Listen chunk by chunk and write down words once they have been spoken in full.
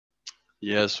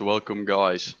Yes, welcome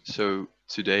guys. So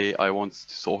today I want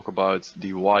to talk about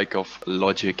the Wyckoff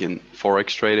logic in Forex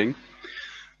trading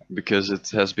because it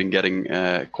has been getting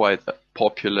quite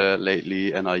popular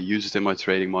lately, and I use it in my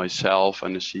trading myself,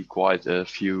 and I see quite a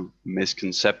few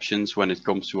misconceptions when it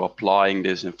comes to applying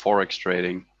this in Forex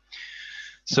trading.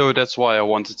 So that's why I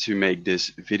wanted to make this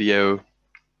video.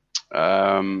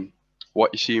 What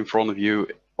you see in front of you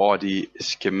are the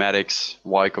schematics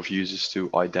Wyckoff uses to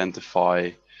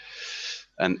identify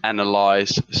and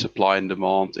analyze supply and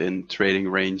demand in trading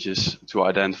ranges to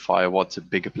identify what the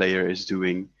bigger player is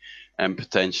doing and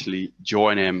potentially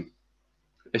join him.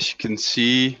 As you can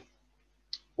see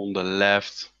on the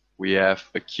left, we have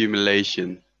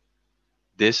accumulation.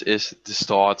 This is the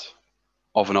start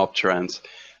of an uptrend.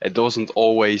 It doesn't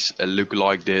always look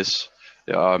like this.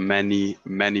 There are many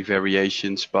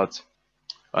variations, but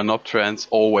an uptrend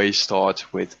always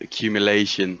starts with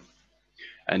accumulation.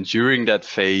 And during that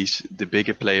phase, the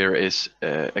bigger player is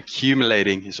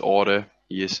accumulating his order.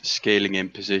 He is scaling in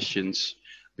positions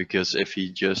because if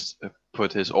he just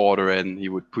put his order in, he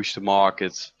would push the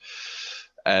market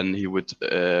and he would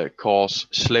cause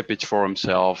slippage for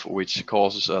himself, which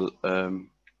causes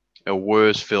a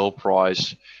worse fill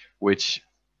price, which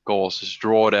causes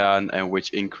drawdown and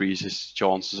which increases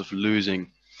chances of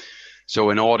losing. So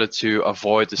in order to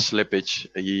avoid the slippage,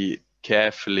 he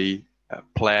carefully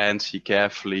plans, he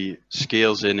carefully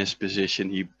scales in his position,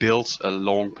 he builds a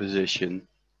long position.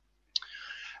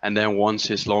 And then once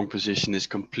his long position is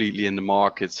completely in the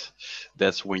market,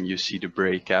 that's when you see the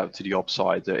breakout to the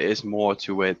upside. There is more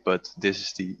to it, but this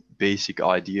is the basic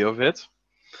idea of it.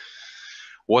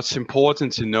 What's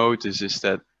important to notice is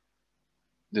that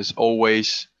there's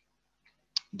always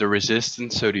the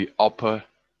resistance, so the upper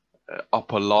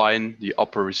line, the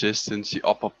upper resistance, the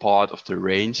upper part of the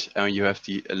range, and you have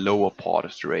the lower part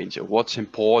of the range. And what's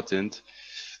important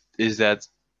is that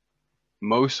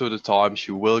most of the times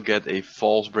you will get a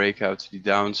false breakout to the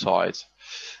downside,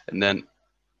 and then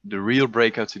the real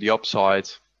breakout to the upside,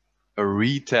 a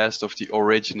retest of the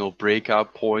original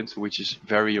breakout point, which is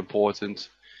very important.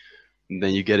 And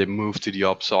then you get it moved to the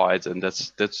upside, and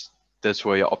that's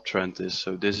where your uptrend is.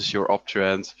 So this is your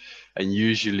uptrend, and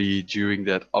usually during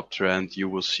that uptrend you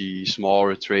will see small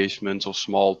retracements or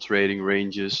small trading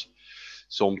ranges.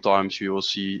 Sometimes you will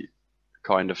see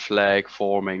kind of flag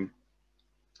forming,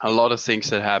 a lot of things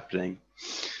that are happening.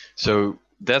 So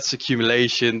that's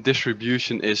accumulation.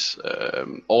 Distribution is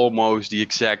almost the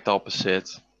exact opposite.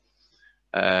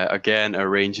 Again, a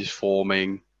range is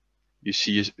forming. You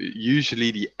see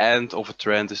usually the end of a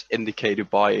trend is indicated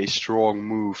by a strong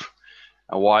move.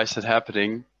 And why is that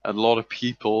happening? A lot of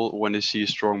people, when they see a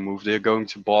strong move, they're going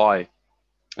to buy.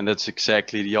 And that's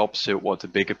exactly the opposite what the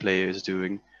bigger player is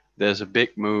doing. There's a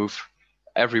big move,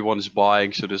 everyone is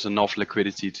buying, so there's enough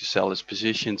liquidity to sell his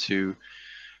position to.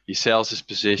 He sells his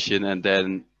position and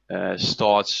then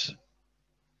starts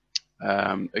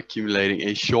accumulating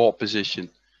a short position.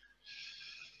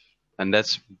 And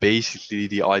that's basically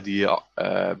the idea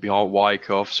behind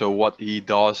Wyckoff. So what he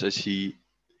does is he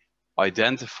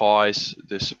identifies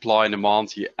the supply and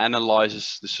demand, he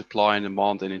analyzes the supply and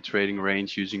demand in a trading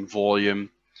range using volume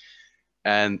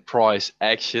and price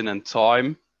action and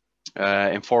time.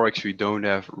 In Forex we don't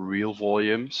have real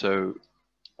volume, so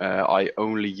I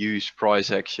only use price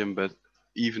action, but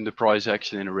even the price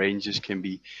action in ranges can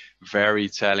be very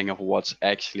telling of what's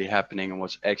actually happening and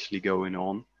what's actually going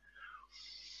on.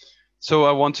 So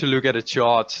I want to look at a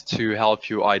chart to help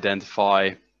you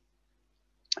identify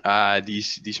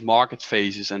these market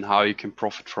phases and how you can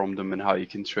profit from them and how you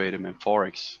can trade them in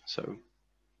Forex.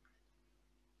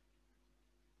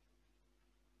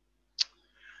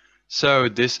 So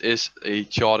this is a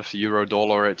chart of the euro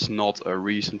dollar. It's not a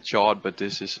recent chart, but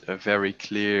this is a very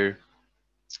clear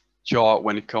chart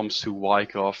when it comes to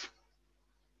Wyckoff.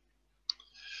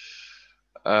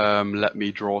 Let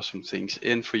me draw some things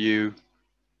in for you.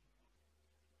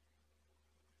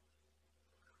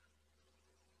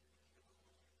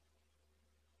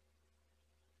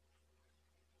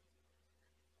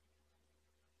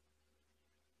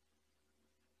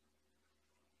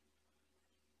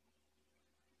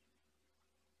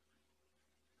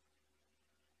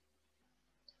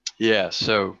 Yeah,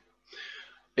 so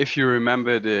if you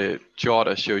remember the chart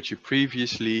I showed you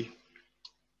previously,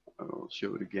 I'll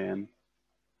show it again.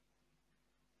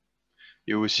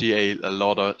 You will see a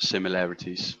lot of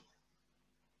similarities.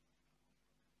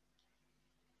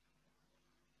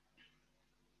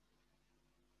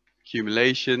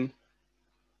 Accumulation,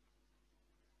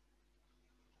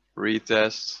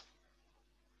 retest,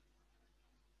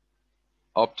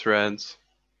 uptrend,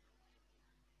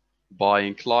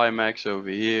 buying climax over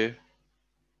here,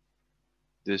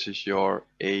 This is your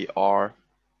AR,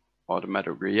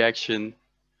 automatic reaction.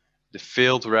 The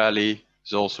failed rally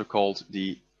is also called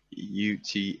the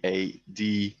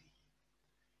UTAD,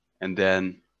 and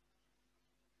then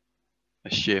a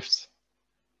shift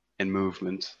in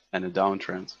movement and a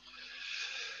downtrend.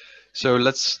 So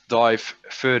let's dive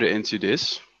further into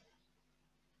this.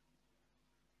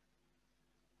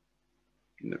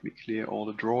 Let me clear all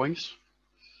the drawings.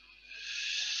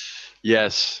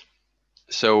 Yes,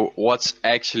 so what's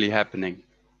actually happening?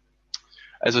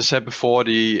 As I said before,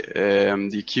 the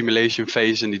accumulation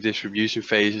phase and the distribution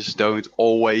phases don't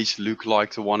always look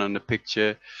like the one on the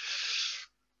picture.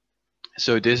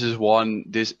 So this is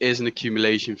an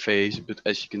accumulation phase, but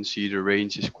as you can see, the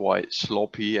range is quite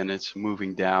sloppy and it's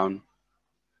moving down,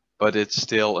 but it's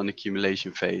still an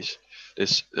accumulation phase.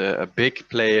 There's a big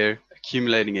player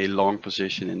accumulating a long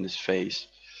position in this phase.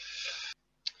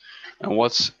 And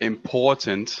what's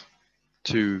important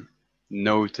to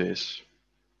notice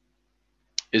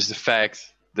is the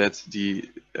fact that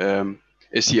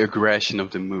is the aggression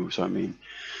of the moves. I mean,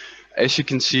 as you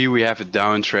can see, we have a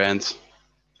downtrend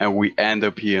and we end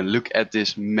up here, and look at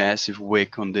this massive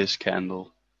wick on this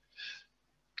candle.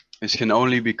 This can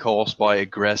only be caused by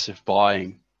aggressive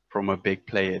buying from a big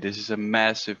player. This is a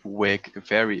massive wick,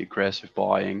 very aggressive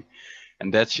buying,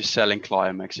 and that's your selling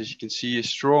climax. As you can see, a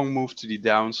strong move to the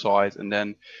downside and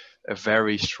then a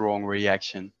very strong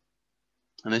reaction.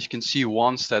 And as you can see,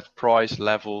 once that price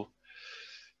level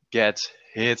gets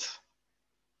hit,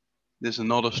 there's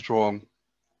another strong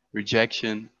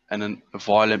rejection and then a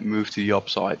violent move to the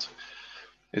upside.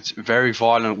 It's very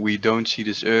violent. We don't see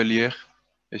this earlier.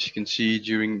 As you can see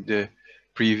during the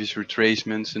previous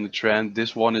retracements in the trend,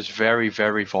 this one is very,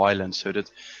 very violent. So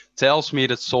that tells me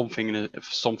that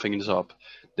something is up.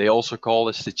 They also call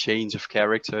this the change of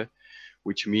character,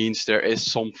 which means there is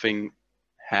something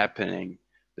happening.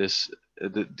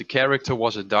 The character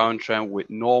was a downtrend with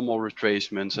normal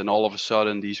retracements, and all of a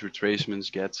sudden these retracements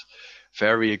get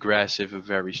very aggressive and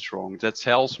very strong. That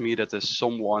tells me that there's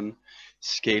someone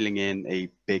scaling in a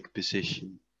big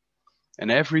position.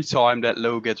 And every time that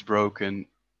low gets broken,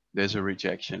 there's a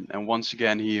rejection. And once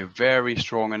again here, very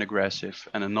strong and aggressive.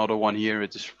 And another one here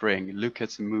at the spring. Look at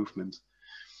the movement.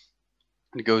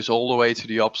 It goes all the way to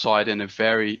the upside in a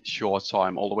very short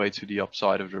time, all the way to the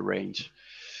upside of the range.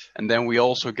 And then we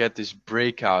also get this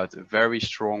breakout, a very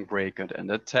strong breakout. And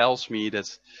that tells me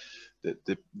that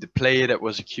the player that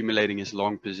was accumulating his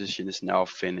long position is now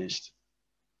finished.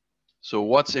 So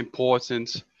what's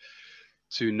important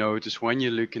to notice when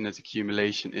you're looking at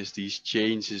accumulation is these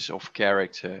changes of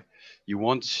character. You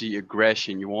want to see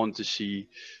aggression, you want to see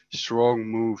strong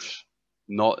moves,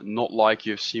 not like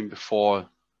you've seen before,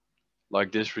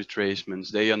 like this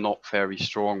retracements. They are not very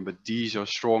strong, but these are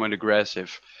strong and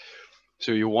aggressive.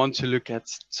 So you want to look at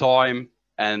time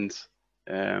and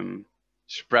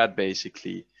spread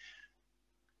basically.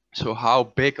 So how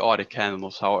big are the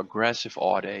candles? How aggressive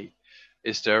are they?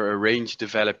 Is there a range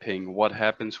developing? What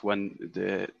happens when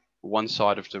the one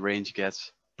side of the range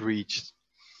gets breached?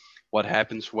 What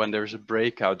happens when there's a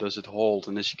breakout? Does it hold?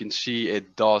 And as you can see,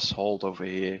 it does hold over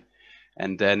here.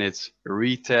 And then it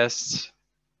retests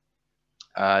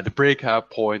the breakout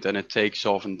point and it takes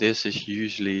off. And this is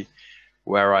usually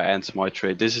where I enter my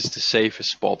trade. This is the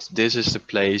safest spot. This is the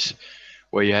place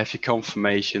where you have your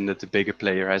confirmation that the bigger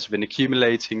player has been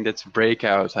accumulating, that the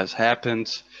breakout has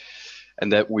happened,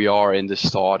 and that we are in the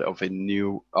start of a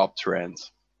new uptrend.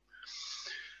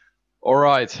 All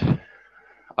right,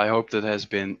 I hope that has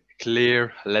been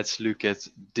clear. Let's look at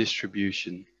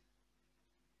distribution.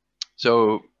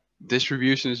 So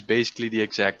distribution is basically the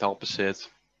exact opposite.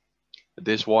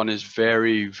 This one is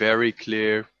very, very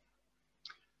clear.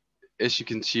 As you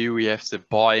can see, we have the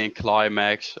buying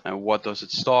climax, and what does it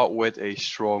start with? A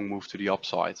strong move to the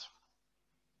upside.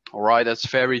 All right, that's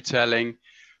very telling.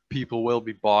 People will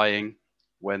be buying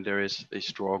when there is a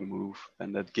strong move,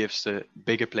 and that gives the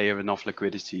bigger player enough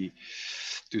liquidity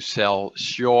to sell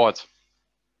short.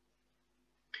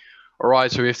 All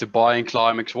right, so we have the buying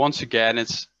climax. Once again,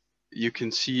 you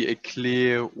can see a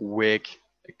clear wick,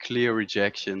 a clear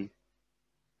rejection.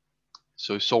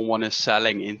 So someone is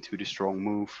selling into the strong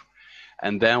move.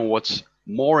 And then what's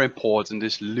more important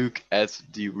is look at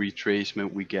the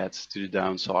retracement we get to the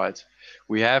downside.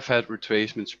 We have had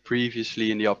retracements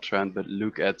previously in the uptrend, but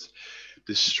look at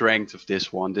the strength of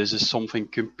this one. This is something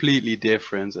completely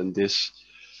different, and this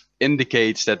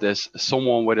indicates that there's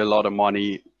someone with a lot of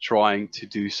money trying to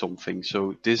do something.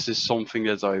 So this is something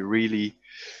that I really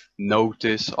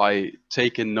notice. I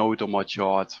take a note on my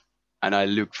chart and I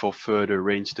look for further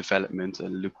range development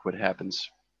and look what happens.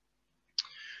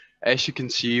 As you can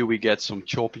see, we get some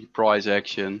choppy price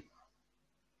action.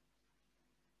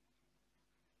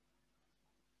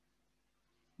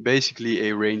 basically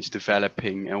a range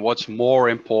developing. And what's more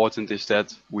important is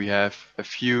that we have a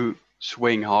few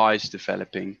swing highs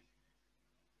developing.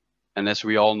 And as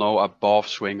we all know, above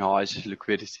swing highs is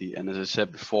liquidity. And as I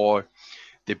said before,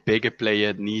 the bigger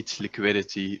player needs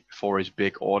liquidity for his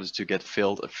big orders to get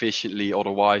filled efficiently.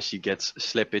 Otherwise, he gets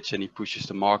slippage and he pushes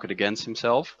the market against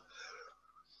himself.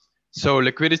 So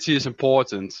liquidity is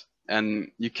important.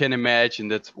 And you can imagine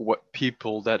that what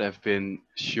people that have been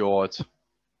short,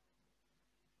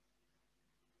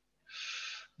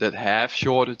 that have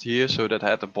shorted here, so that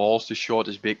had the balls to short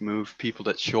this big move, people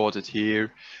that shorted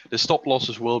here, the stop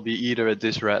losses will be either at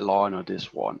this red line or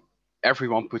this one.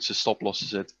 Everyone puts the stop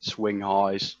losses at swing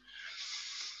highs.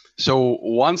 So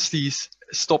once these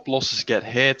stop losses get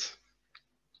hit,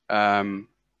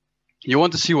 you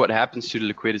want to see what happens to the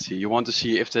liquidity. You want to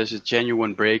see if there's a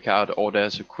genuine breakout or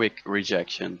there's a quick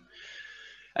rejection.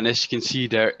 And as you can see,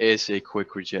 there is a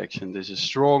quick rejection. There's a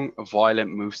strong,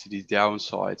 violent move to the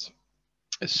downside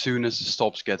as soon as the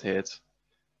stops get hit.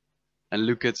 And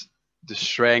look at the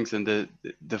strength and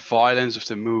the violence of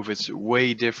the move. It's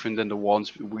way different than the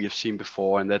ones we have seen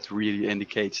before, and that really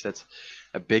indicates that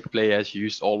a big player has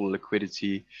used all the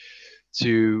liquidity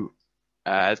to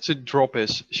drop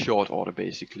his short order,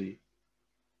 basically.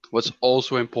 What's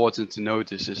also important to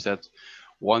notice is that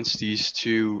once these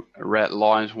two red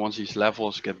lines, once these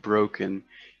levels get broken,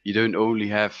 you don't only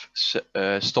have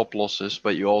stop losses,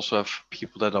 but you also have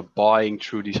people that are buying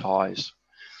through these highs.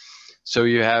 So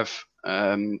you have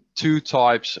two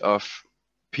types of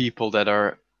people that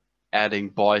are adding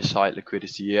buy side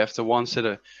liquidity. You have the ones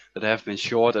that have been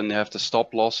short and they have the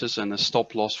stop losses, and the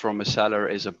stop loss from a seller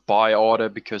is a buy order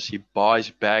because he buys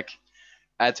back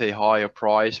at a higher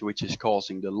price, which is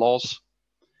causing the loss.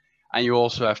 And you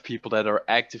also have people that are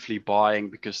actively buying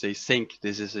because they think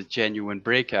this is a genuine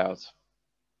breakout.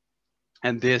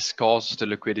 And this causes the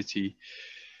liquidity.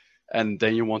 And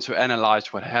then you want to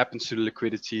analyze what happens to the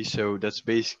liquidity. So that's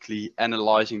basically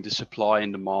analyzing the supply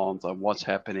and demand and what's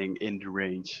happening in the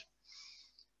range.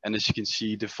 And as you can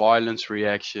see, the violent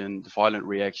reaction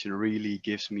really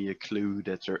gives me a clue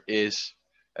that there is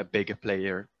a bigger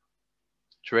player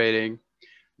trading.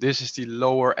 This is the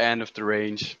lower end of the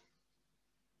range.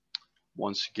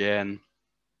 Once again,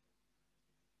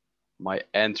 my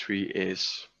entry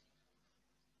is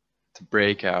the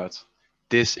breakout.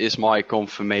 This is my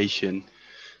confirmation.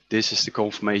 This is the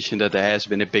confirmation that there has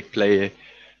been a big player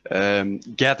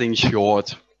getting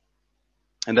short.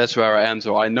 And that's where I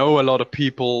enter. I know a lot of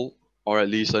people, or at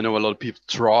least I know a lot of people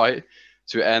try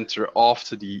to enter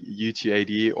after the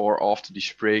UTAD or after the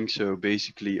spring. So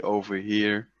basically over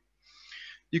here,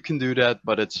 you can do that,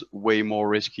 but it's way more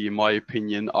risky in my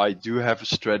opinion. I do have a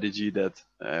strategy that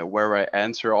where I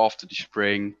enter after the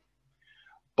spring,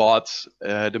 but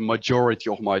the majority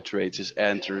of my trades is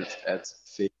entered at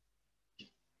 50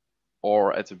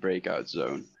 or at the breakout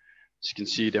zone. As you can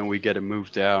see, then we get a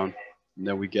move down, and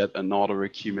then we get another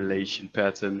accumulation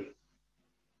pattern.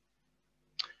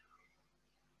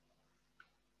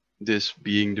 This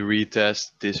being the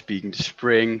retest, this being the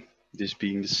spring, this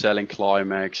being the selling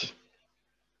climax,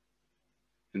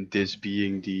 and this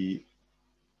being the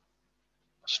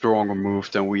stronger move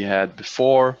than we had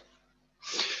before.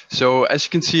 So as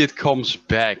you can see, it comes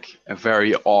back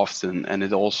very often, and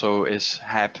it also is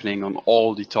happening on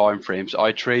all the time frames.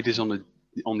 I trade this on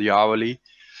the hourly,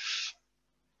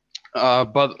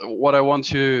 but what I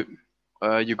want you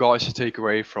guys to take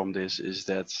away from this is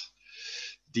that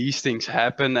these things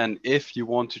happen, and if you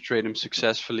want to trade them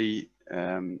successfully,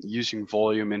 using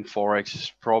volume in Forex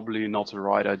is probably not the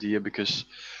right idea, because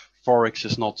Forex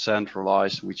is not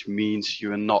centralized, which means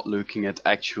you're not looking at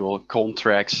actual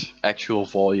contracts, actual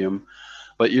volume,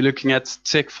 but you're looking at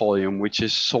tick volume, which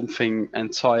is something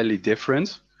entirely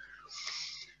different.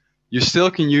 You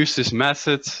still can use this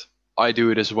method. I do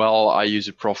it as well. I use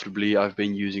it profitably. I've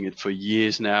been using it for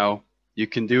years now. You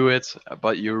can do it,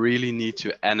 but you really need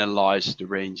to analyze the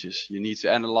ranges. You need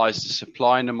to analyze the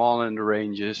supply and demand in the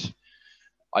ranges,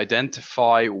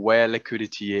 identify where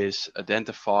liquidity is,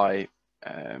 identify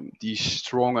these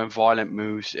strong and violent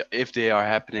moves, if they are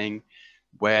happening,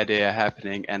 where they are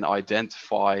happening, and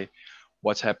identify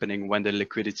what's happening when the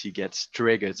liquidity gets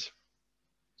triggered.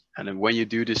 And then when you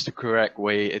do this the correct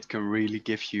way, it can really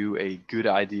give you a good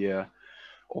idea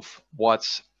of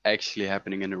what's actually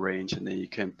happening in the range, and then you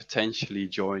can potentially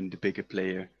join the bigger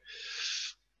player.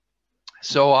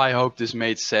 So I hope this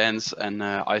made sense, and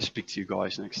I speak to you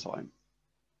guys next time.